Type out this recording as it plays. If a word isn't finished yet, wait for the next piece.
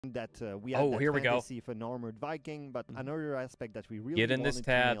that we had here we go. fantasy of an armored Viking, but another aspect that we really get in this wanted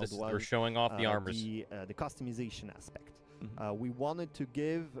tab. to nail We're was showing off the armors. the customization aspect. We wanted to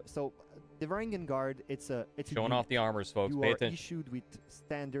give the Varangian Guard. It's showing off the armors, folks. You Pay are attention. issued with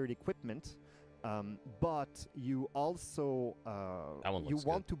standard equipment, but you also you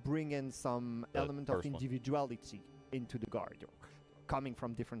want to bring in some element of individuality into the guard, coming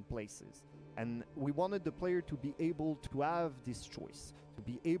from different places. And we wanted the player to be able to have this choice, to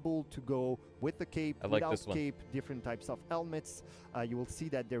be able to go with the cape, without cape, different types of helmets. You will see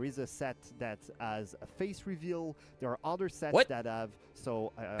that there is a set that has a face reveal. There are other sets that have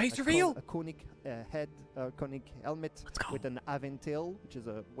face reveal, a conic head, conic helmet with an aventail, which is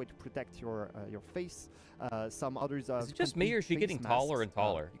a way to protect your face. Some others are. Is it just me, or is she getting taller and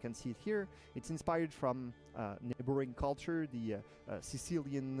taller? You can see it here. It's inspired from neighboring culture, the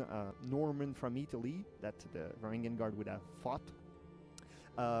Sicilian Norman from Italy that the Varangian Guard would have fought.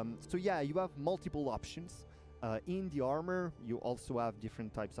 So yeah, you have multiple options. In the armor, you also have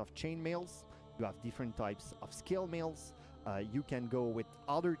different types of chainmails. You have different types of scale mails. You can go with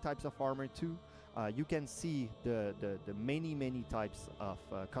other types of armor too. You can see the many types of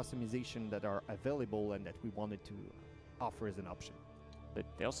customization that are available and that we wanted to offer as an option. But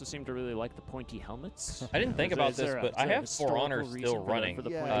they also seem to really like the pointy helmets. I didn't think about this, but I have For Honor still running.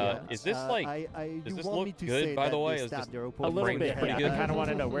 Is this like? Does this look good? By the way, is this a little bit? Pretty good. I kind of want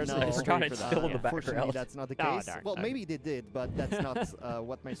to know where's the history for that. Still in the background. Unfortunately, that's not the case. Well, maybe they did, but that's not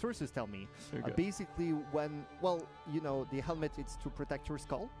what my sources tell me. Basically, when the helmet, it's to protect your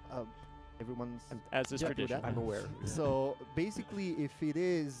skull. Everyone's as is tradition. I'm aware. So basically, if it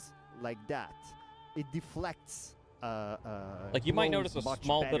is like that, it deflects. Like you might notice a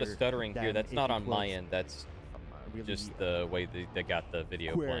small bit of stuttering here. That's not on my end. That's really just the way they got the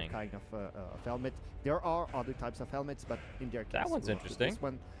video playing. Kind of helmet. There are other types of helmets, but in their case, that one's interesting. This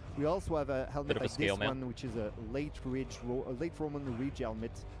one, we also have a helmet like this one, which is a late Roman Ridge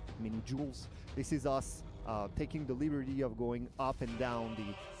helmet, many jewels. This is us taking the liberty of going up and down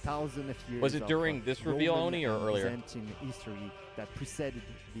the thousands of years. Was it during this reveal only or earlier? Byzantine history that preceded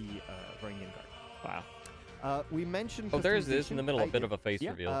the Varangian Guard. Wow. We mentioned. Oh, there's this in the middle, a bit of a face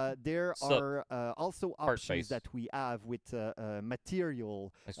reveal. There are also options that we have with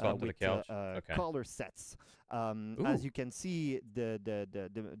material with color sets. As you can see,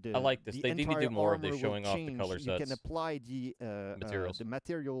 I like this. They need to do more of this, showing off the color sets. You can apply the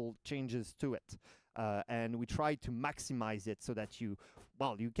material changes to it. And we try to maximize it so that you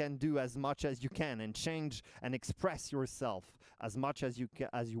can do as much as you can and change and express yourself as much as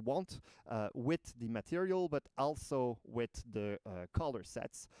you want with the material, but also with the color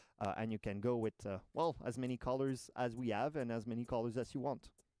sets. And you can go with as many colors as we have and as many colors as you want.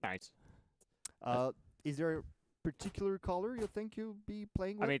 Nice. Is there a particular color you think you'll be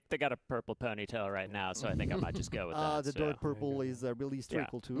playing with? I mean, they got a purple ponytail right now, so I think I might just go with that. The dark purple is really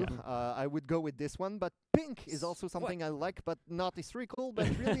historical too. I would go with this one, but pink is also something I like, but not historical, but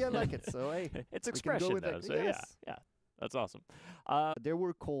really I like it. So hey, it's expression though. So yeah, that's awesome. They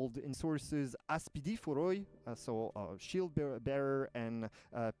were called in sources Aspidi Foroi, shield bearer, and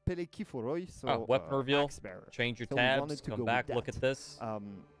Peleki Foroi, so weapon reveal. Change your tabs. Come back. Look at this.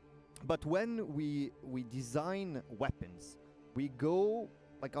 But when we design weapons, we go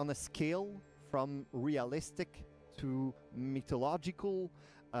like on a scale from realistic to mythological.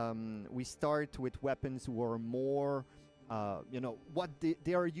 We start with weapons who are more, what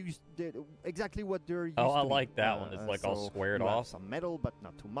they are used, exactly what they're used to. I like that one. It's like all squared off. Some metal, but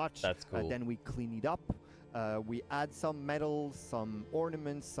not too much. That's cool. Then we clean it up. We add some metal, some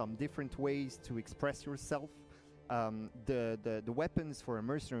ornaments, some different ways to express yourself. The weapons for a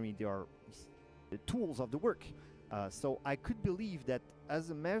mercenary, they are the tools of the work. So I could believe that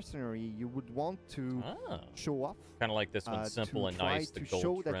as a mercenary, you would want to show off. Kind of like this one, simple and nice. To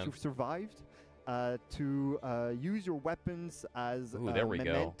show that you've survived. To use your weapons as a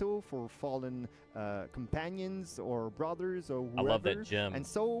memento for fallen companions or brothers or whoever. I love that gem. And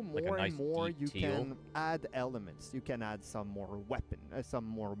so more and more you can add elements. You can add some more weapon, some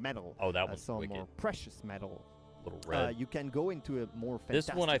more metal. Oh, that one's some wicked. More precious metal. Little red. You can go into a more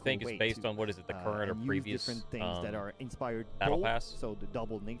fantastical This one I think is based on, what is it, the current or previous different things that are inspired Battle both, Pass. so the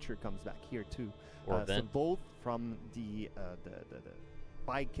double nature comes back here too. Or so both from the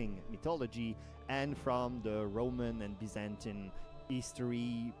Viking mythology and from the Roman and Byzantine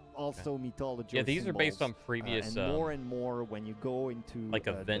history, also mythology. Yeah, these are based on previous. And more when you go into like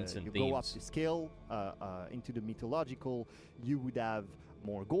events and you themes. go up the scale into the mythological, you would have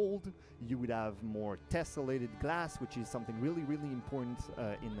more gold, you would have more tessellated glass, which is something really, really important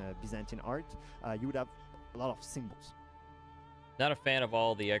in Byzantine art. You would have a lot of symbols. Not a fan of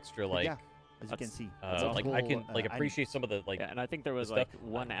all the extra like. Yeah, as you can see. Like I can like appreciate some of the like. Yeah, and I think there was like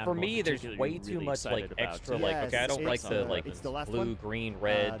one animal. For me, there's way too much like extra like. Okay, I don't like the like blue, green,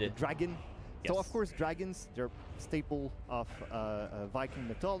 red. The dragon. Yes. So of course dragons, they're staple of Viking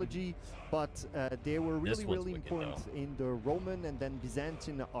mythology, but they were really important in the Roman and then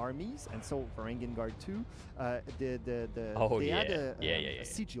Byzantine armies, and so Varangian Guard too. They had a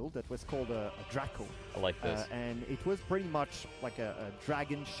sigil that was called a Draco. I like this. And it was pretty much like a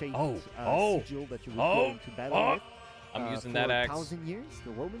dragon-shaped sigil that you would go into battle with. I'm using that axe. 1,000 years, the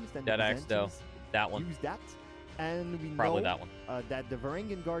Romans, then that the axe though. That one. Used that. And we probably know that one. That the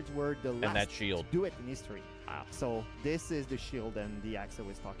Varangian Guards were the last shield. to do it in history. Wow. So this is the shield and the axe I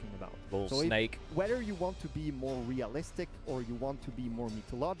was talking about. Little so snake. Whether you want to be more realistic or you want to be more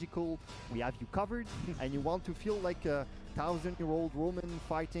mythological, we have you covered. And you want to feel like a 1,000-year-old Roman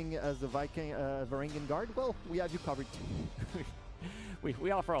fighting as the Viking Varangian Guard, well, we have you covered too.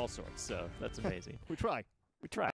 we offer all sorts, so that's amazing. We try. We try.